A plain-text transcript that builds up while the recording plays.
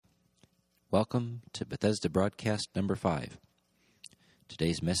Welcome to Bethesda Broadcast number 5.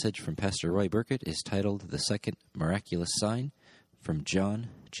 Today's message from Pastor Roy Burket is titled The Second Miraculous Sign from John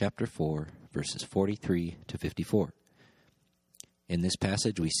chapter 4, verses 43 to 54. In this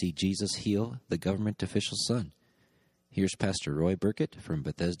passage, we see Jesus heal the government official's son. Here's Pastor Roy Burket from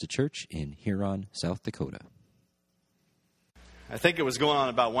Bethesda Church in Huron, South Dakota. I think it was going on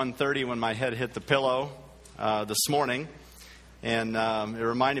about 1:30 when my head hit the pillow this morning. And it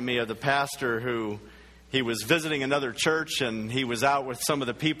reminded me of the pastor who, he was visiting another church and he was out with some of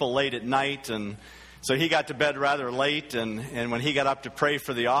the people late at night. And so he got to bed rather late. And when he got up to pray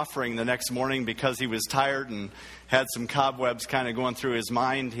for the offering the next morning, because he was tired and had some cobwebs kind of going through his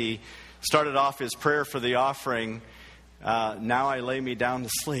mind, he started off his prayer for the offering, "Now I lay me down to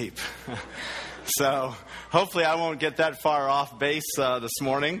sleep." So hopefully I won't get that far off base this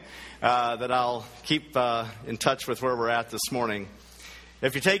morning, that I'll keep in touch with where we're at this morning.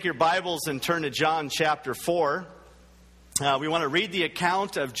 If you take your Bibles and turn to John chapter 4, we want to read the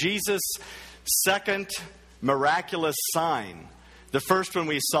account of Jesus' second miraculous sign. The first one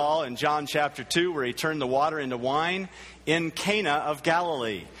we saw in John chapter 2, where he turned the water into wine in Cana of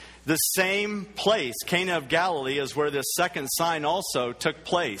Galilee. The same place, Cana of Galilee, is where this second sign also took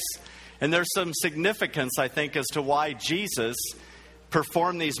place. And there's some significance, I think, as to why Jesus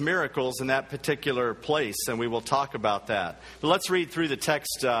performed these miracles in that particular place, and we will talk about that. But let's read through the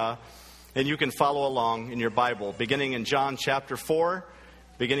text, and you can follow along in your Bible, beginning in John chapter 4,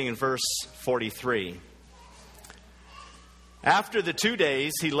 beginning in verse 43. After the 2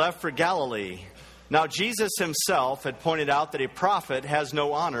 days, he left for Galilee. Now Jesus himself had pointed out that a prophet has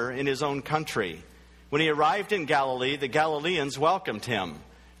no honor in his own country. When he arrived in Galilee, the Galileans welcomed him.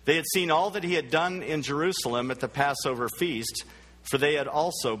 They had seen all that he had done in Jerusalem at the Passover feast, for they had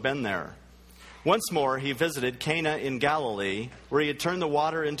also been there. Once more he visited Cana in Galilee, where he had turned the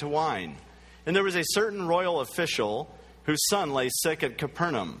water into wine. And there was a certain royal official whose son lay sick at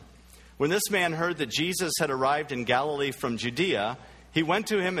Capernaum. When this man heard that Jesus had arrived in Galilee from Judea, he went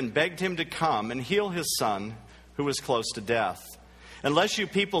to him and begged him to come and heal his son, who was close to death. "Unless you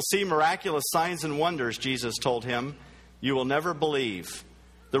people see miraculous signs and wonders," Jesus told him, "you will never believe."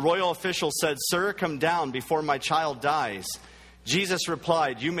 The royal official said, "Sir, come down before my child dies." Jesus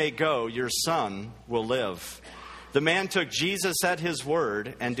replied, "You may go, your son will live." The man took Jesus at his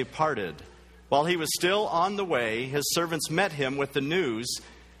word and departed. While he was still on the way, his servants met him with the news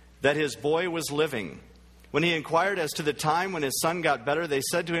that his boy was living. When he inquired as to the time when his son got better, they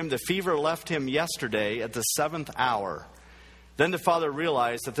said to him, "The fever left him yesterday at the 7th hour." Then the father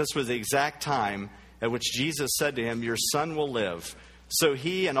realized that this was the exact time at which Jesus said to him, "Your son will live." So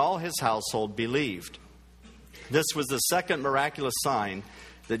he and all his household believed. This was the second miraculous sign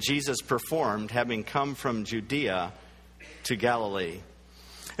that Jesus performed, having come from Judea to Galilee.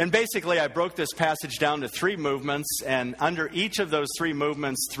 And basically, I broke this passage down to 3 movements, and under each of those 3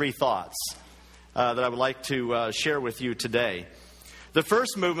 movements, 3 thoughts that I would like to share with you today. The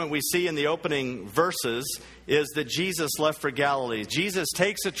first movement we see in the opening verses is that Jesus left for Galilee. Jesus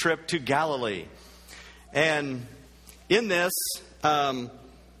takes a trip to Galilee. And in this,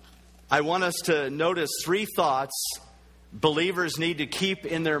 I want us to notice 3 thoughts believers need to keep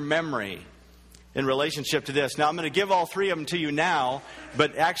in their memory in relationship to this. Now, I'm going to give all 3 of them to you now,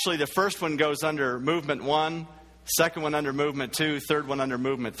 but actually the first one goes under movement 1, second one under movement 2, third one under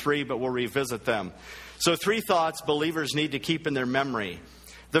movement 3, but we'll revisit them. So 3 thoughts believers need to keep in their memory.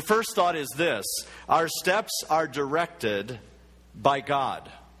 The first thought is this: our steps are directed by God.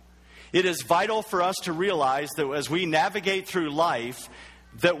 It is vital for us to realize that as we navigate through life,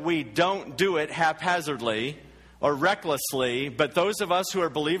 that we don't do it haphazardly or recklessly, but those of us who are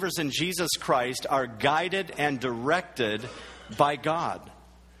believers in Jesus Christ are guided and directed by God.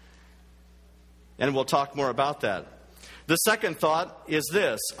 And we'll talk more about that. The second thought is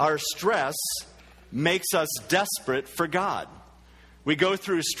this: our stress makes us desperate for God. We go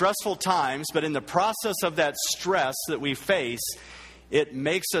through stressful times, but in the process of that stress that we face, it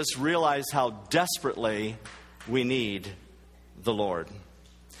makes us realize how desperately we need the Lord.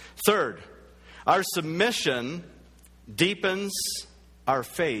 Third, our submission deepens our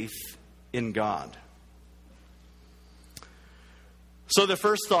faith in God. So the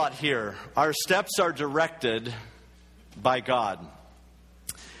first thought here, our steps are directed by God.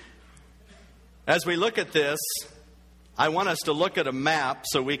 As we look at this, I want us to look at a map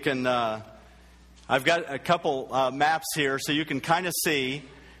so we can... I've got a couple maps here so you can kind of see.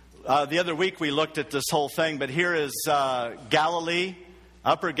 The other week we looked at this whole thing, but here is Galilee,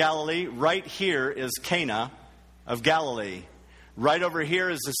 Upper Galilee. Right here is Cana of Galilee. Right over here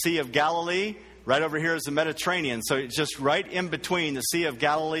is the Sea of Galilee. Right over here is the Mediterranean. So it's just right in between the Sea of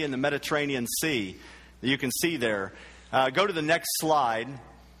Galilee and the Mediterranean Sea. You can see there. Go to the next slide.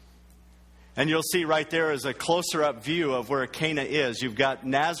 And you'll see right there is a closer up view of where Cana is. You've got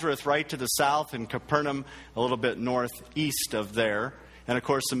Nazareth right to the south and Capernaum a little bit northeast of there. And, of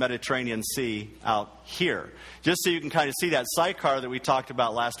course, the Mediterranean Sea out here. Just so you can kind of see that Sychar that we talked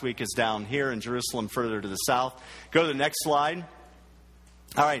about last week is down here, and Jerusalem further to the south. Go to the next slide.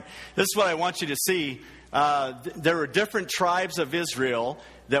 All right, this is what I want you to see. There were different tribes of Israel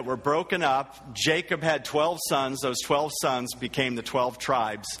that were broken up. Jacob had 12 sons. Those 12 sons became the 12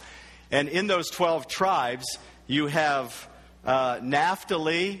 tribes. And in those 12 tribes, you have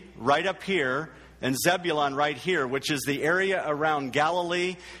Naphtali right up here, and Zebulun right here, which is the area around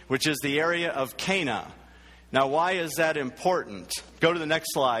Galilee, which is the area of Cana. Now, why is that important? Go to the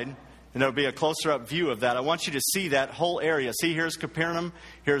next slide, and there'll be a closer up view of that. I want you to see that whole area. See, here's Capernaum,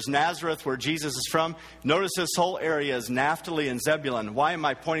 here's Nazareth, where Jesus is from. Notice this whole area is Naphtali and Zebulun. Why am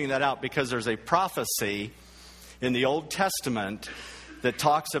I pointing that out? Because there's a prophecy in the Old Testament that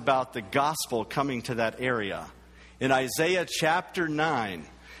talks about the gospel coming to that area. In Isaiah chapter 9,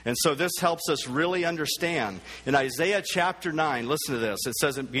 and so this helps us really understand. In Isaiah chapter 9, listen to this. It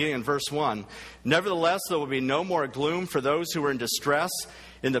says, beginning in verse 1, "Nevertheless, there will be no more gloom for those who are in distress.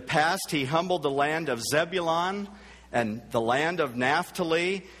 In the past, he humbled the land of Zebulun and the land of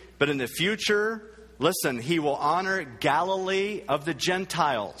Naphtali. But in the future, listen, he will honor Galilee of the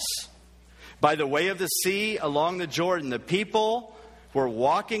Gentiles. By the way of the sea, along the Jordan, the people who are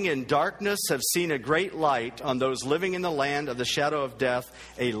walking in darkness have seen a great light. On those living in the land of the shadow of death,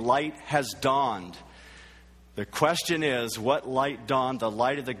 a light has dawned." The question is, what light dawned? The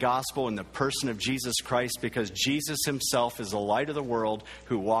light of the gospel in the person of Jesus Christ, because Jesus himself is the light of the world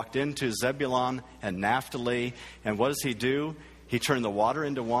who walked into Zebulun and Naphtali. And what does he do? He turned the water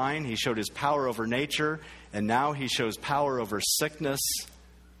into wine. He showed his power over nature. And now he shows power over sickness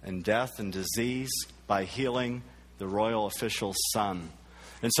and death and disease by healing the royal official's son.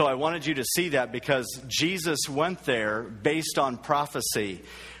 And so I wanted you to see that because Jesus went there based on prophecy.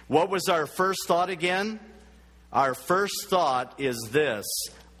 What was our first thought again? Our first thought is this: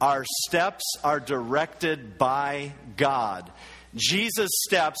 our steps are directed by God. Jesus'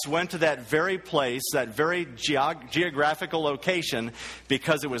 steps went to that very place, that very geographical location,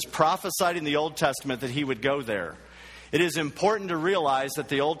 because it was prophesied in the Old Testament that he would go there. It is important to realize that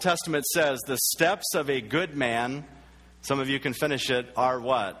the Old Testament says the steps of a good man, some of you can finish it, are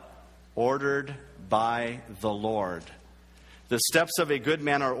what? Ordered by the Lord. The steps of a good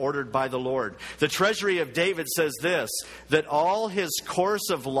man are ordered by the Lord. The treasury of David says this, that all his course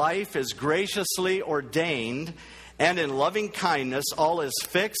of life is graciously ordained, and in loving kindness all is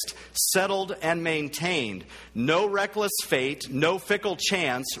fixed, settled, and maintained. No reckless fate, no fickle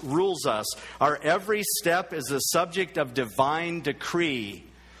chance rules us. Our every step is the subject of divine decree.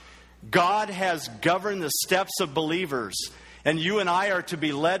 God has governed the steps of believers, and you and I are to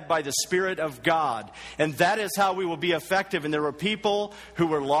be led by the Spirit of God. And that is how we will be effective. And there were people who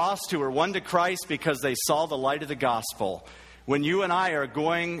were lost, who were won to Christ because they saw the light of the gospel. When you and I are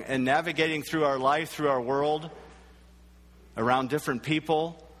going and navigating through our life, through our world, around different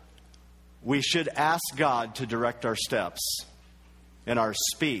people, we should ask God to direct our steps and our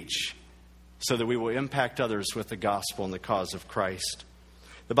speech so that we will impact others with the gospel and the cause of Christ.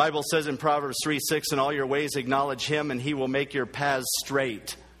 The Bible says in Proverbs 3:6, "In all your ways acknowledge him, and he will make your paths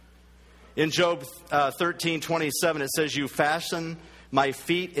straight." In Job 13:27, it says, "You fasten my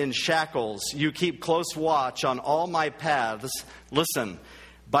feet in shackles. You keep close watch on all my paths." Listen,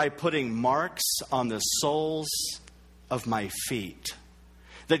 by putting marks on the soles of my feet.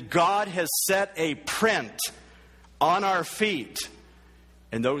 That God has set a print on our feet,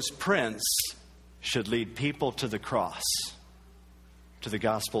 and those prints should lead people to the cross, to the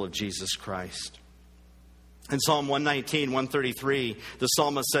gospel of Jesus Christ. In Psalm 119, 133, the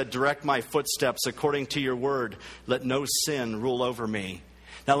psalmist said, "Direct my footsteps according to your word. Let no sin rule over me."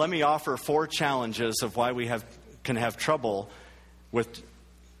 Now let me offer 4 challenges of why we can have trouble with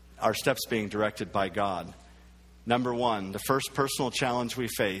our steps being directed by God. Number 1, the first personal challenge we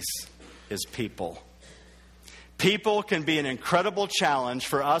face is people. People can be an incredible challenge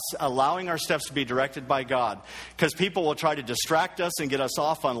for us allowing our steps to be directed by God, because people will try to distract us and get us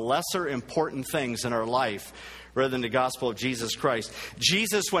off on lesser important things in our life rather than the gospel of Jesus Christ.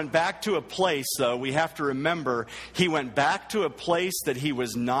 Jesus went back to a place, though, we have to remember, he went back to a place that he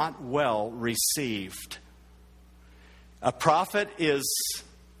was not well received. A prophet is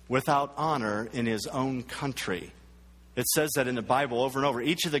without honor in his own country. It says that in the Bible over and over.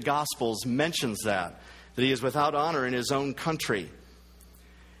 Each of the Gospels mentions that he is without honor in his own country.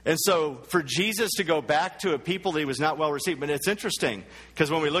 And so for Jesus to go back to a people that he was not well received, but it's interesting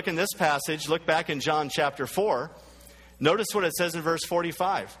because when we look in this passage, look back in John chapter 4, notice what it says in verse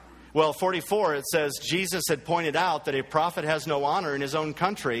 45. Well, 44, it says, Jesus had pointed out that a prophet has no honor in his own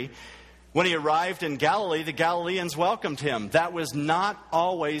country. When he arrived in Galilee, the Galileans welcomed him. That was not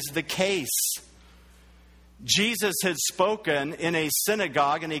always the case. Jesus had spoken in a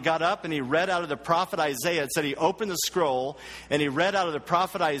synagogue, and he got up and he read out of the prophet Isaiah. It said he opened the scroll and he read out of the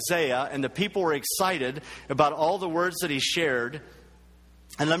prophet Isaiah, and the people were excited about all the words that he shared.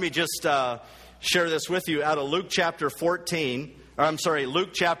 And let me just share this with you out of Luke chapter 4,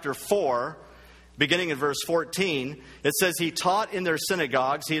 beginning in verse 14. It says, he taught in their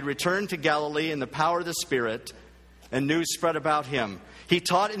synagogues. He had returned to Galilee in the power of the Spirit, and news spread about him. He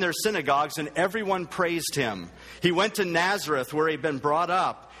taught in their synagogues, and everyone praised him. He went to Nazareth, where he'd been brought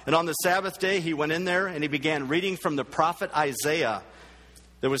up. And on the Sabbath day, he went in there, and he began reading from the prophet Isaiah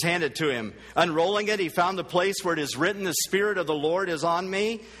that was handed to him. Unrolling it, he found the place where it is written, the Spirit of the Lord is on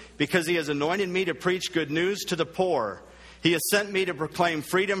me, because he has anointed me to preach good news to the poor. He has sent me to proclaim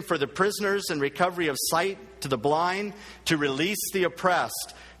freedom for the prisoners and recovery of sight to the blind, to release the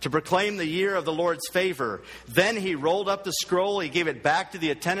oppressed, to proclaim the year of the Lord's favor. Then he rolled up the scroll, he gave it back to the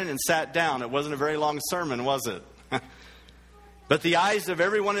attendant and sat down. It wasn't a very long sermon, was it? But the eyes of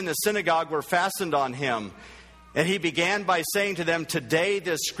everyone in the synagogue were fastened on him. And he began by saying to them, today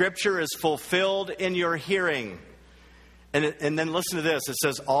this scripture is fulfilled in your hearing. And then listen to this. It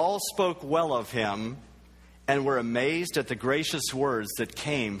says, all spoke well of him and were amazed at the gracious words that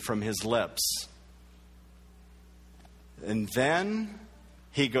came from his lips. And then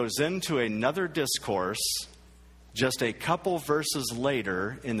he goes into another discourse just a couple verses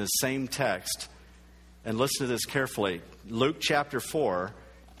later in the same text. And listen to this carefully. Luke chapter 4,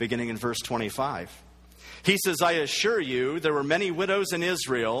 beginning in verse 25. He says, I assure you, there were many widows in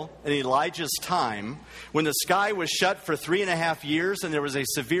Israel in Elijah's time, when the sky was shut for 3.5 years and there was a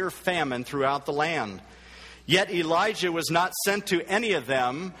severe famine throughout the land. Yet Elijah was not sent to any of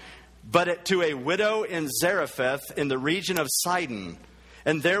them, but to a widow in Zarephath in the region of Sidon.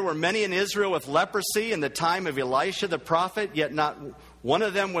 And there were many in Israel with leprosy in the time of Elisha the prophet, yet not one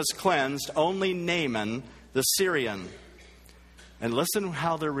of them was cleansed, only Naaman the Syrian. And listen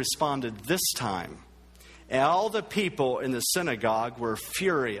how they responded this time. And all the people in the synagogue were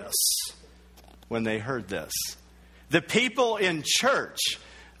furious when they heard this. The people in church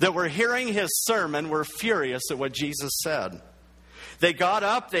that were hearing his sermon were furious at what Jesus said. They got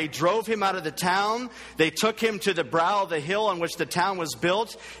up, they drove him out of the town, they took him to the brow of the hill on which the town was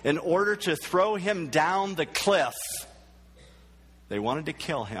built in order to throw him down the cliff. They wanted to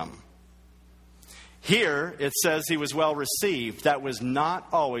kill him. Here it says he was well received. That was not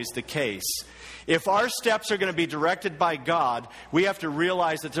always the case. If our steps are going to be directed by God, we have to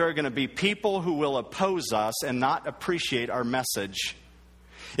realize that there are going to be people who will oppose us and not appreciate our message.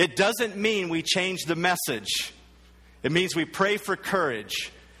 It doesn't mean we change the message. It means we pray for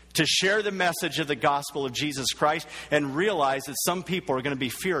courage to share the message of the gospel of Jesus Christ and realize that some people are going to be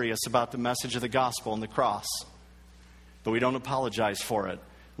furious about the message of the gospel and the cross. But we don't apologize for it.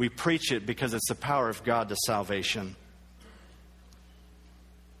 We preach it because it's the power of God to salvation.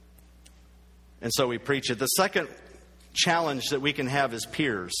 And so we preach it. The second challenge that we can have as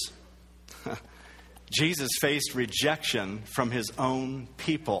peers. Jesus faced rejection from his own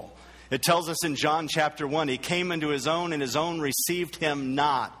people. It tells us in John chapter 1, he came into his own and his own received him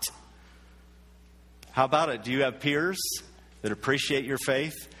not. How about it? Do you have peers that appreciate your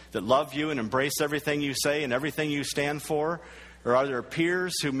faith, that love you and embrace everything you say and everything you stand for? Or are there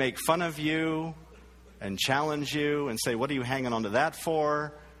peers who make fun of you and challenge you and say, what are you hanging on to that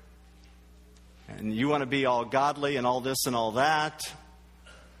for? And you want to be all godly and all this and all that?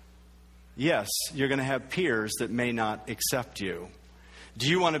 Yes, you're going to have peers that may not accept you. Do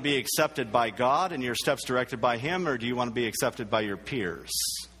you want to be accepted by God and your steps directed by him, or do you want to be accepted by your peers?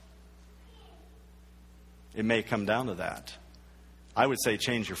 It may come down to that. I would say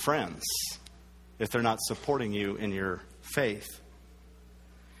change your friends if they're not supporting you in your faith.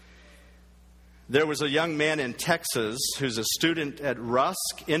 There was a young man in Texas who's a student at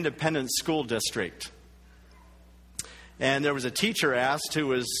Rusk Independent School District. And there was a teacher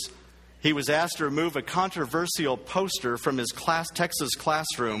he was asked to remove a controversial poster from his Texas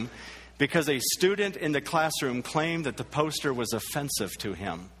classroom because a student in the classroom claimed that the poster was offensive to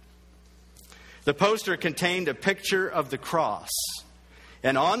him. The poster contained a picture of the cross.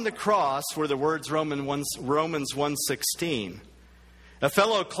 And on the cross were the words Romans 1:16. A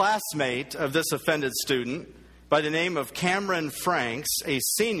fellow classmate of this offended student by the name of Cameron Franks, a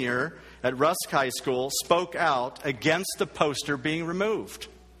senior at Rusk High School, spoke out against the poster being removed.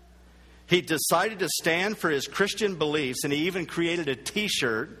 He decided to stand for his Christian beliefs, and he even created a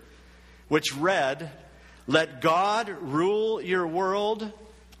t-shirt which read, "Let God rule your world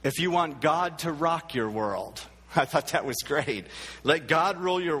if you want God to rock your world." I thought that was great. Let God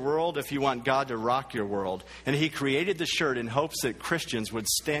rule your world if you want God to rock your world. And he created the shirt in hopes that Christians would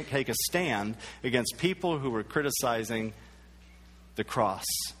take a stand against people who were criticizing the cross,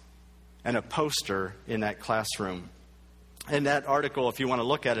 and a poster in that classroom. And that article, if you want to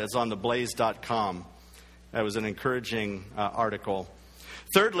look at it, is on theblaze.com. That was an encouraging article.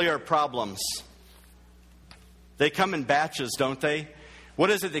 Thirdly, our problems. They come in batches, don't they? What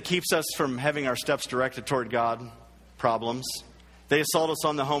is it that keeps us from having our steps directed toward God? Problems. They assault us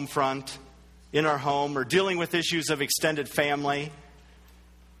on the home front, in our home, or dealing with issues of extended family.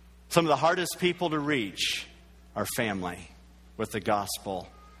 Some of the hardest people to reach are family with the gospel,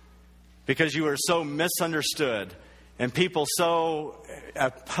 because you are so misunderstood and people so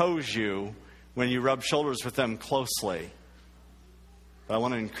oppose you when you rub shoulders with them closely. But I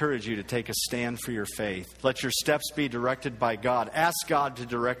want to encourage you to take a stand for your faith. Let your steps be directed by God. Ask God to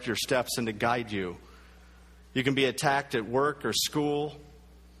direct your steps and to guide you. You can be attacked at work or school.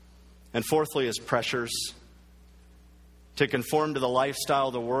 And fourthly is pressures. To conform to the lifestyle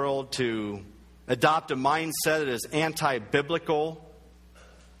of the world, to adopt a mindset that is anti-biblical.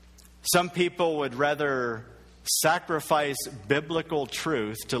 Some people would rather sacrifice biblical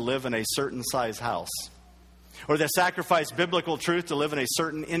truth to live in a certain size house. Or they sacrifice biblical truth to live in a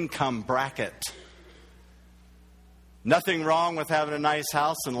certain income bracket. Nothing wrong with having a nice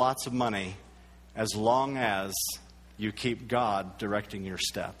house and lots of money, as long as you keep God directing your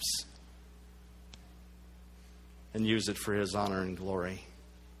steps and use it for His honor and glory.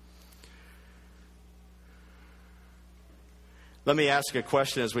 Let me ask a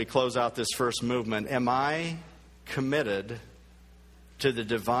question as we close out this first movement. Am I committed to the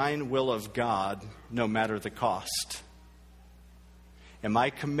divine will of God no matter the cost? Am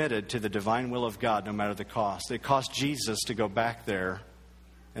I committed to the divine will of God no matter the cost? It cost Jesus to go back there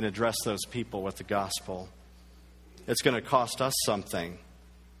and address those people with the gospel. It's going to cost us something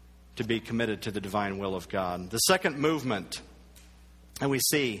to be committed to the divine will of God. The second movement, and we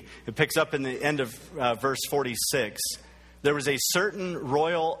see, it picks up in the end of verse 46. There was a certain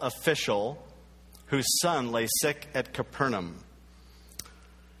royal official whose son lay sick at Capernaum.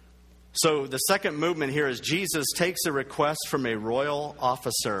 So the second movement here is Jesus takes a request from a royal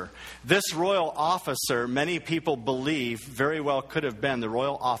officer. This royal officer, many people believe, very well could have been the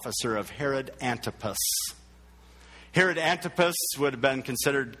royal officer of Herod Antipas. Herod Antipas would have been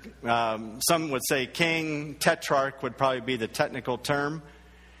considered, some would say king, tetrarch would probably be the technical term,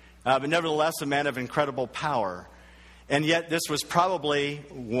 but nevertheless a man of incredible power. And yet this was probably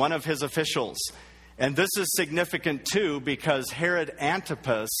one of his officials. And this is significant too, because Herod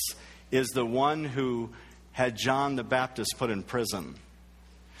Antipas is the one who had John the Baptist put in prison.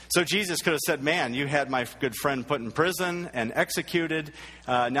 So Jesus could have said, man, you had my good friend put in prison and executed.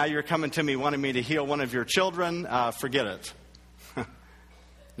 Now you're coming to me wanting me to heal one of your children. Forget it.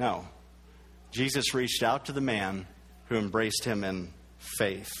 No. Jesus reached out to the man who embraced him in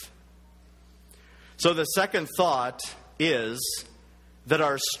faith. So the second thought is that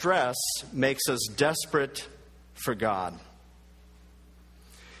our stress makes us desperate for God.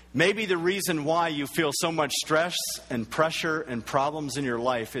 Maybe the reason why you feel so much stress and pressure and problems in your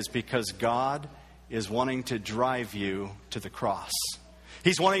life is because God is wanting to drive you to the cross.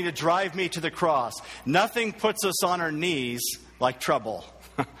 He's wanting to drive me to the cross. Nothing puts us on our knees like trouble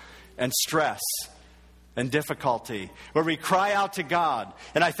and stress and difficulty, where we cry out to God.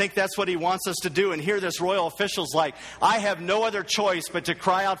 And I think that's what He wants us to do. And here this royal official's like, I have no other choice but to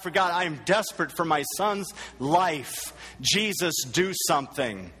cry out for God. I am desperate for my son's life. Jesus, do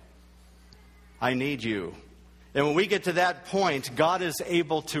something. I need you. And when we get to that point, God is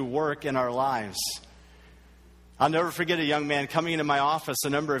able to work in our lives. I'll never forget a young man coming into my office a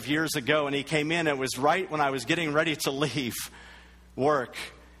number of years ago, and he came in. It was right when I was getting ready to leave work.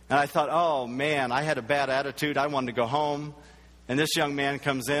 And I thought, oh man, I had a bad attitude. I wanted to go home. And this young man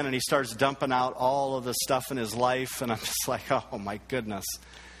comes in and he starts dumping out all of the stuff in his life. And I'm just like, oh my goodness.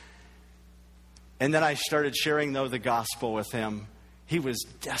 And then I started sharing, though, the gospel with him. He was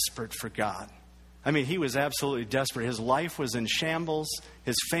desperate for God. I mean, he was absolutely desperate. His life was in shambles.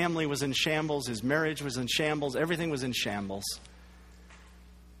 His family was in shambles. His marriage was in shambles. Everything was in shambles.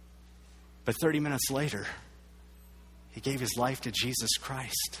 But 30 minutes later, he gave his life to Jesus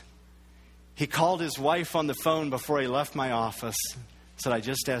Christ. He called his wife on the phone before he left my office. Said, I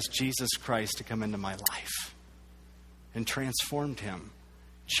just asked Jesus Christ to come into my life. And transformed him.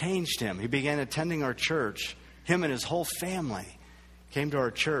 Changed him. He began attending our church. Him and his whole family came to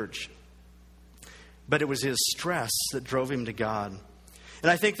our church. but it was his stress that drove him to God. And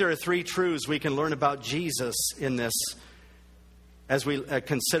I think there are three truths we can learn about Jesus in this as we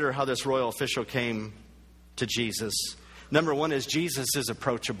consider how this royal official came to Jesus. Number one is Jesus is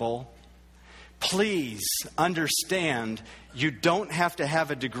approachable. Please understand, you don't have to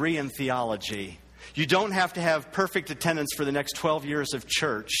have a degree in theology. You don't have to have perfect attendance for the next 12 years of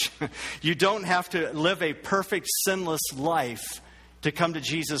church. You don't have to live a perfect, sinless life to come to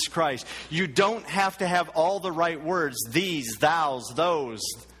Jesus Christ. You don't have to have all the right words, these, thous, those.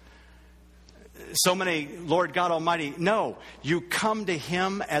 So many, Lord God Almighty. No, you come to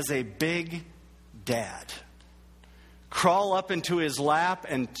Him as a big dad. Crawl up into His lap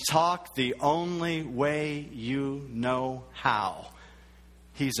and talk the only way you know how.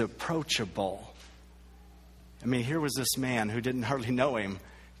 He's approachable. I mean, here was this man who didn't hardly know Him,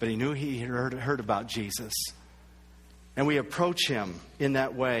 but he knew he heard about Jesus. And we approach Him in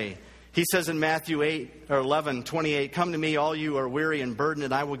that way. He says in Matthew 11:28, "Come to me, all you are weary and burdened,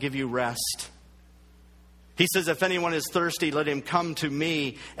 and I will give you rest." He says, "If anyone is thirsty, let him come to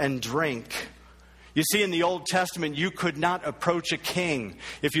me and drink." You see, in the Old Testament, you could not approach a king.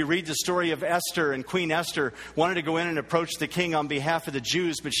 If you read the story of Esther, and Queen Esther wanted to go in and approach the king on behalf of the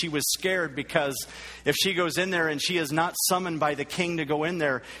Jews, but she was scared because if she goes in there and she is not summoned by the king to go in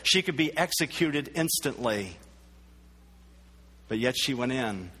there, she could be executed instantly. But yet she went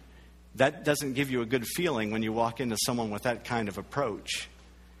in. That doesn't give you a good feeling when you walk into someone with that kind of approach.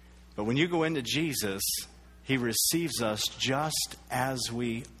 But when you go into Jesus, He receives us just as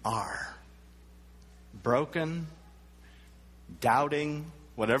we are. Broken, doubting,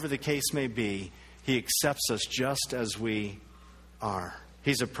 whatever the case may be, He accepts us just as we are.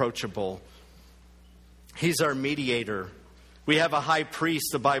 He's approachable. He's our mediator. We have a high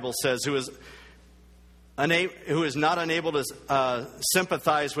priest, the Bible says, who is not unable to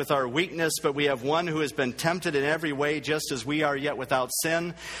sympathize with our weakness, but we have one who has been tempted in every way just as we are, yet without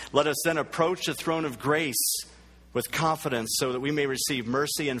sin. Let us then approach the throne of grace with confidence so that we may receive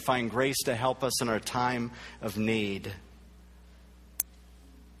mercy and find grace to help us in our time of need.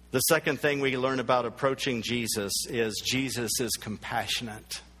 The second thing we learn about approaching Jesus is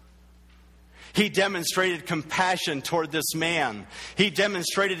compassionate. He demonstrated compassion toward this man. He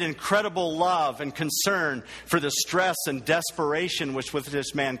demonstrated incredible love and concern for the stress and desperation which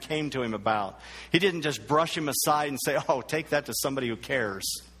this man came to him about. He didn't just brush him aside and say, "Oh, take that to somebody who cares."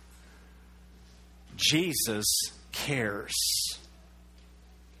 Jesus cares.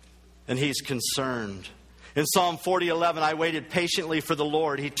 And He's concerned. In Psalm 40:11, "I waited patiently for the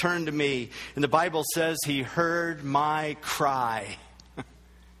Lord. He turned to me." And the Bible says He heard my cry.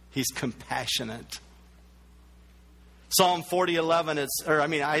 He's compassionate. Psalm 40:11,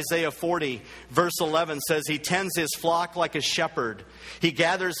 Isaiah 40, verse 11 says, "He tends His flock like a shepherd. He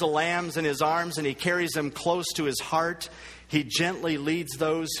gathers the lambs in His arms and He carries them close to His heart. He gently leads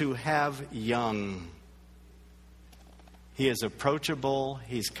those who have young." He is approachable.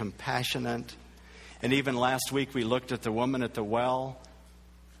 He's compassionate. And even last week we looked at the woman at the well,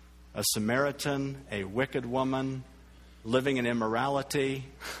 a Samaritan, a wicked woman, living in immorality,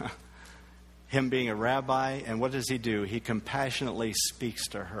 him being a rabbi, and what does he do? He compassionately speaks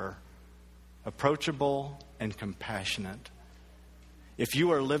to her. Approachable and compassionate. If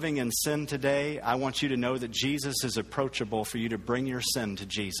you are living in sin today, I want you to know that Jesus is approachable for you to bring your sin to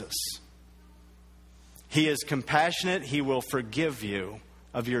Jesus. He is compassionate. He will forgive you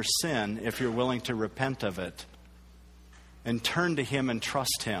of your sin if you're willing to repent of it and turn to Him and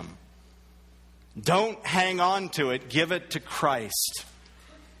trust Him. Don't hang on to it. Give it to Christ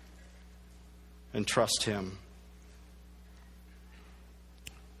and trust Him.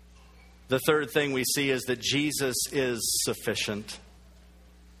 The third thing we see is that Jesus is sufficient.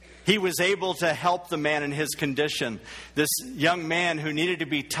 He was able to help the man in his condition. This young man who needed to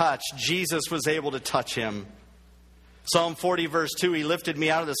be touched, Jesus was able to touch him. Psalm 40, verse 2, "He lifted me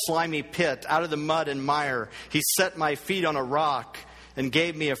out of the slimy pit, out of the mud and mire. He set my feet on a rock and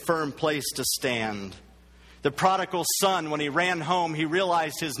gave me a firm place to stand." The prodigal son, when he ran home, he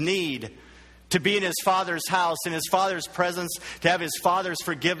realized his need to be in his father's house, in his father's presence, to have his father's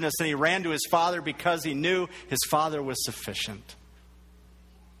forgiveness. And he ran to his father because he knew his father was sufficient.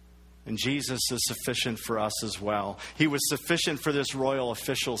 And Jesus is sufficient for us as well. He was sufficient for this royal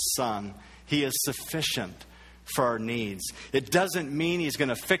official's son. He is sufficient for our needs. It doesn't mean He's going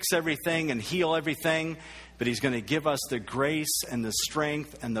to fix everything and heal everything, but He's going to give us the grace and the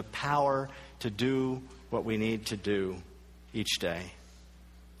strength and the power to do what we need to do each day.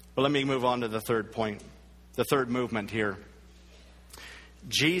 But let me move on to the third point, the third movement here.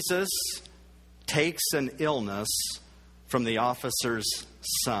 Jesus takes an illness from the officer's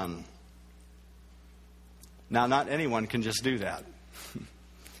son. Now, not anyone can just do that.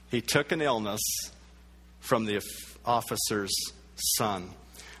 He took an illness from the officer's son.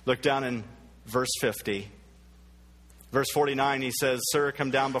 Look down in verse 50. Verse 49, he says, "Sir,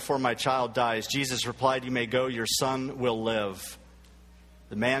 come down before my child dies." Jesus replied, "You may go, your son will live."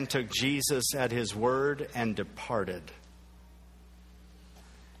 The man took Jesus at his word and departed.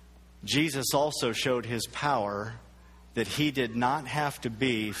 Jesus also showed his power that he did not have to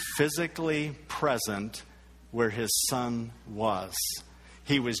be physically present where his son was.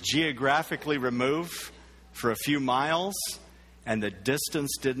 He was geographically removed for a few miles, and the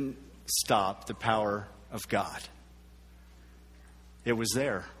distance didn't stop the power of God. It was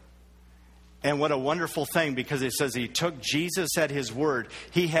there. And what a wonderful thing, because it says he took Jesus at his word.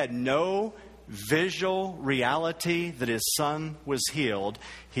 He had no visual reality that his son was healed.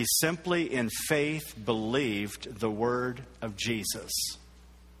 He simply, in faith, believed the word of Jesus.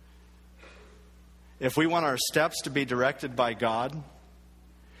 If we want our steps to be directed by God,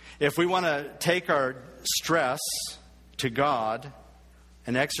 if we want to take our stress to God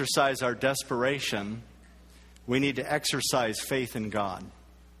and exercise our desperation, we need to exercise faith in God.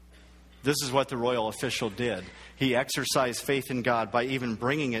 This is what the royal official did. He exercised faith in God by even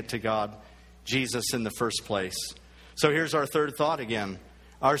bringing it to God, Jesus, in the first place. So here's our third thought again.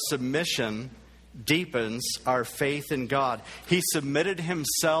 Our submission deepens our faith in God. He submitted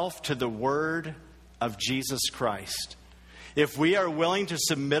himself to the word of Jesus Christ. If we are willing to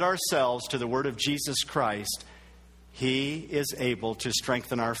submit ourselves to the word of Jesus Christ, he is able to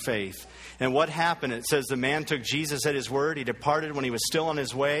strengthen our faith. And what happened? It says the man took Jesus at his word. He departed when he was still on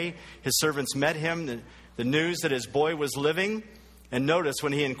his way. His servants met him, the news that his boy was living. And notice,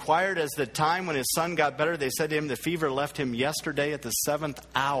 when he inquired as the time when his son got better, they said to him, the fever left him yesterday at the 7th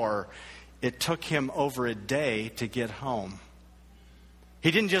hour. It took him over a day to get home. He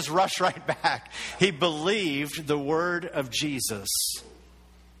didn't just rush right back. He believed the word of Jesus.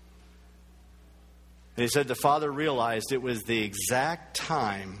 And he said the father realized it was the exact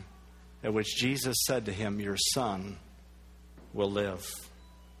time at which Jesus said to him, your son will live.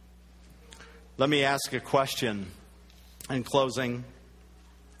 Let me ask a question in closing.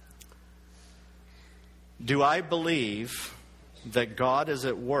 Do I believe that God is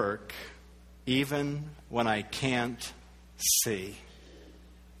at work even when I can't see?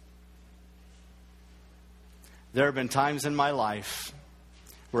 There have been times in my life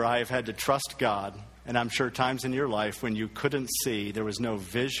where I have had to trust God, and I'm sure times in your life when you couldn't see, there was no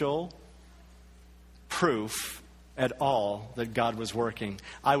visual proof at all that God was working.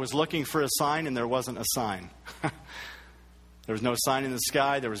 I was looking for a sign and there wasn't a sign. There was no sign in the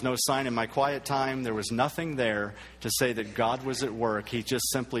sky. There was no sign in my quiet time. There was nothing there to say that God was at work. He just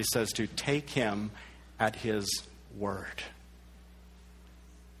simply says to take him at his word.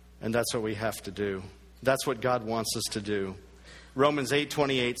 And that's what we have to do. That's what God wants us to do. Romans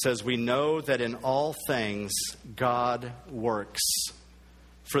 8:28 says, we know that in all things God works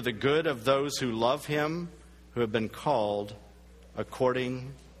for the good of those who love him, who have been called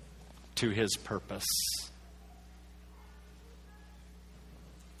according to his purpose.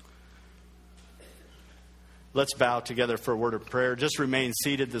 Let's bow together for a word of prayer. Just remain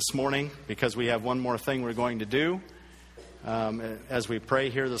seated this morning because we have one more thing we're going to do as we pray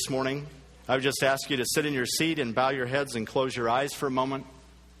here this morning. I would just ask you to sit in your seat and bow your heads and close your eyes for a moment.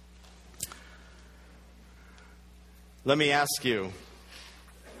 Let me ask you,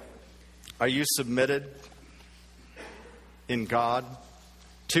 are you submitted in God,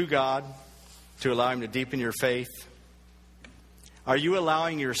 to allow him to deepen your faith? Are you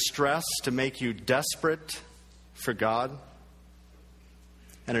allowing your stress to make you desperate for God?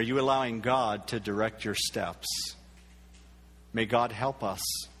 And are you allowing God to direct your steps? May God help us.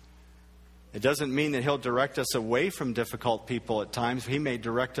 It doesn't mean that he'll direct us away from difficult people at times. He may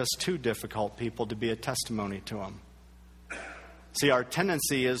direct us to difficult people to be a testimony to them. See, our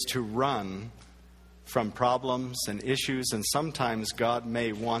tendency is to run from problems and issues, and sometimes God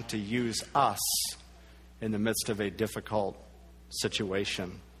may want to use us in the midst of a difficult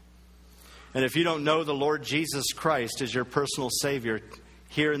situation. And if you don't know the Lord Jesus Christ as your personal Savior,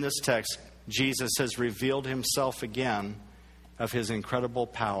 here in this text, Jesus has revealed himself again of his incredible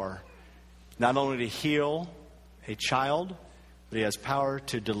power. Not only to heal a child, but he has power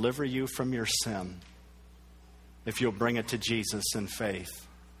to deliver you from your sin if you'll bring it to Jesus in faith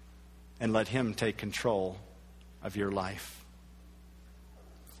and let him take control of your life.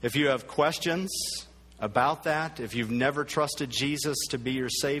 If you have questions about that, if you've never trusted Jesus to be your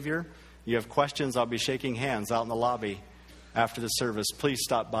Savior, you have questions, I'll be shaking hands out in the lobby after the service. Please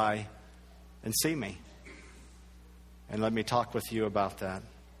stop by and see me and let me talk with you about that.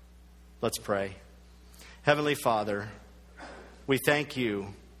 Let's pray. Heavenly Father, we thank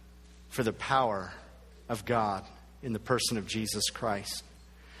you for the power of God in the person of Jesus Christ.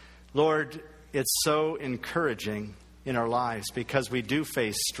 Lord, it's so encouraging in our lives because we do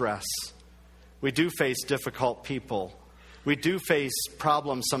face stress. We do face difficult people. We do face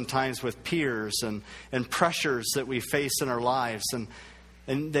problems sometimes with peers and pressures that we face in our lives. And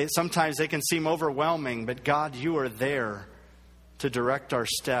sometimes they can seem overwhelming, but God, you are there to direct our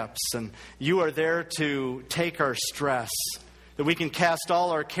steps. And you are there to take our stress, that we can cast all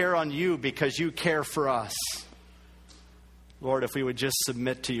our care on you because you care for us. Lord, if we would just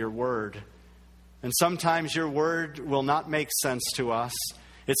submit to your word. And sometimes your word will not make sense to us.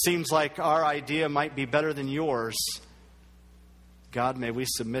 It seems like our idea might be better than yours. God, may we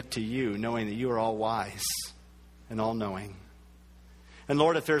submit to you, knowing that you are all wise and all knowing. And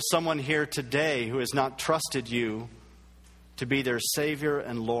Lord, if there's someone here today who has not trusted you to be their Savior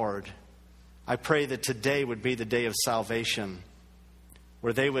and Lord, I pray that today would be the day of salvation,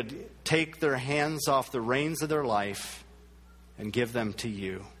 where they would take their hands off the reins of their life and give them to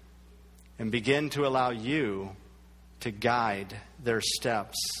you, and begin to allow you to guide their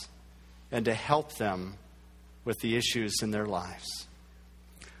steps and to help them with the issues in their lives.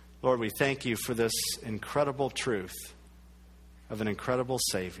 Lord, we thank you for this incredible truth of an incredible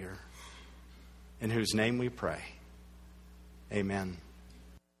Savior, in whose name we pray. Amen.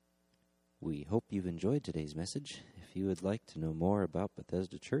 We hope you've enjoyed today's message. If you would like to know more about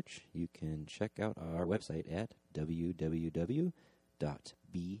Bethesda Church, you can check out our website at www.bchweb.org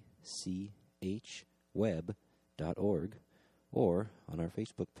or on our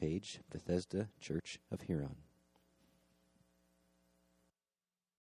Facebook page, Bethesda Church of Huron.